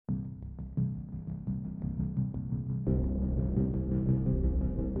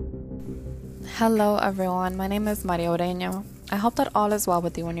Hello everyone, my name is Maria Ureño. I hope that all is well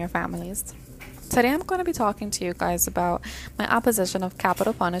with you and your families. Today I'm going to be talking to you guys about my opposition of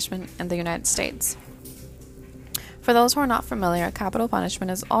capital punishment in the United States. For those who are not familiar, capital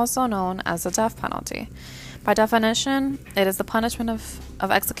punishment is also known as the death penalty. By definition, it is the punishment of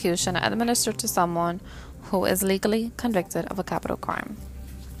execution administered to someone who is legally convicted of a capital crime.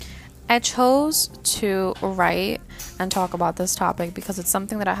 I chose to write and talk about this topic because it's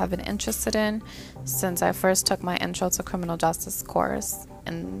something that I have been interested in since I first took my Intro to Criminal Justice course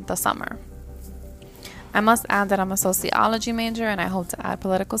in the summer. I must add that I'm a sociology major and I hope to add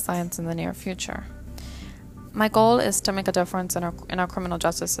political science in the near future. My goal is to make a difference in our criminal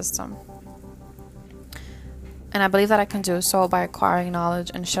justice system. And I believe that I can do so by acquiring knowledge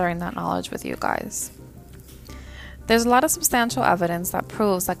and sharing that knowledge with you guys. There's a lot of substantial evidence that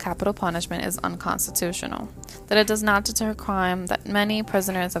proves that capital punishment is unconstitutional, that it does not deter crime, that many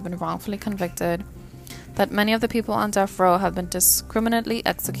prisoners have been wrongfully convicted, that many of the people on death row have been discriminately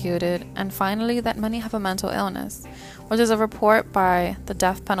executed, and finally that many have a mental illness, which is a report by the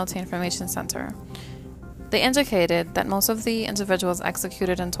Death Penalty Information Center. They indicated that most of the individuals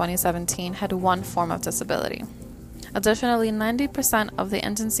executed in 2017 had one form of disability. Additionally, 90% of the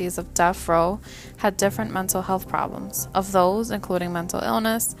instances of death row had different mental health problems, of those including mental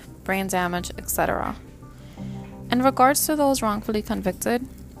illness, brain damage, etc. In regards to those wrongfully convicted,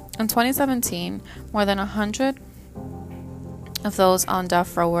 in 2017, more than 100 of those on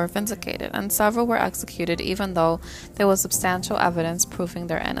death row were vindicated, and several were executed even though there was substantial evidence proving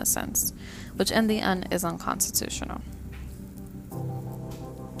their innocence, which in the end is unconstitutional.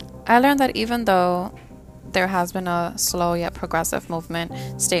 I learned that even though there has been a slow yet progressive movement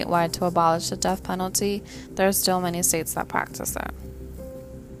statewide to abolish the death penalty, there are still many states that practice it.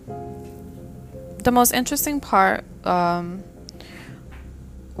 The most interesting part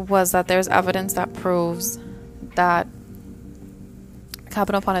was that there's evidence that proves that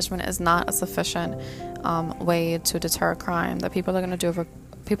capital punishment is not a sufficient way to deter crime, that people are going to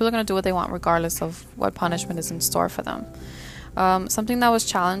do what they want regardless of what punishment is in store for them. Something that was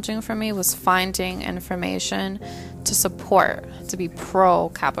challenging for me was finding information to be pro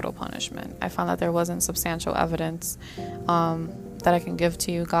capital punishment. I found that there wasn't substantial evidence that I can give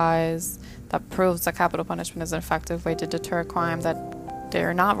to you guys that proves that capital punishment is an effective way to deter crime, that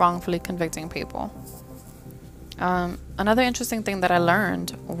they're not wrongfully convicting people. Another interesting thing that I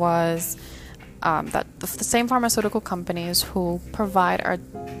learned was that the same pharmaceutical companies who provide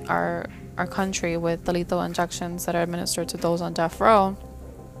our country with the lethal injections that are administered to those on death row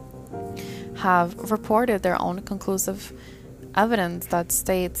have reported their own conclusive evidence that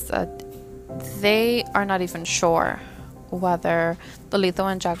states that they are not even sure whether the lethal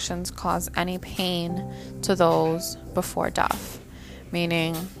injections cause any pain to those before death.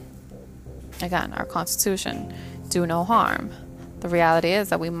 Meaning, again, our Constitution, do no harm. The reality is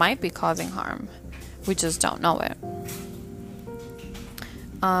that we might be causing harm. We just don't know it.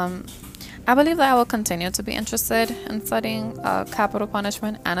 I believe that I will continue to be interested in studying capital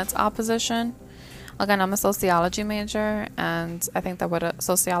punishment and its opposition. Again, I'm a sociology major, and I think that with a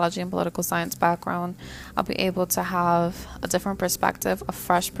sociology and political science background, I'll be able to have a different perspective, a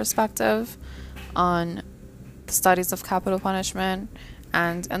fresh perspective on the studies of capital punishment,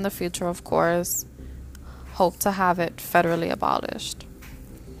 and in the future, of course, hope to have it federally abolished.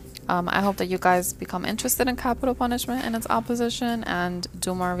 I hope that you guys become interested in capital punishment and its opposition and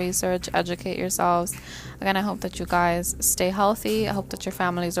do more research, educate yourselves. Again, I hope that you guys stay healthy. I hope that your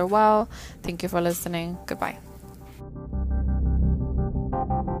families are well. Thank you for listening. Goodbye.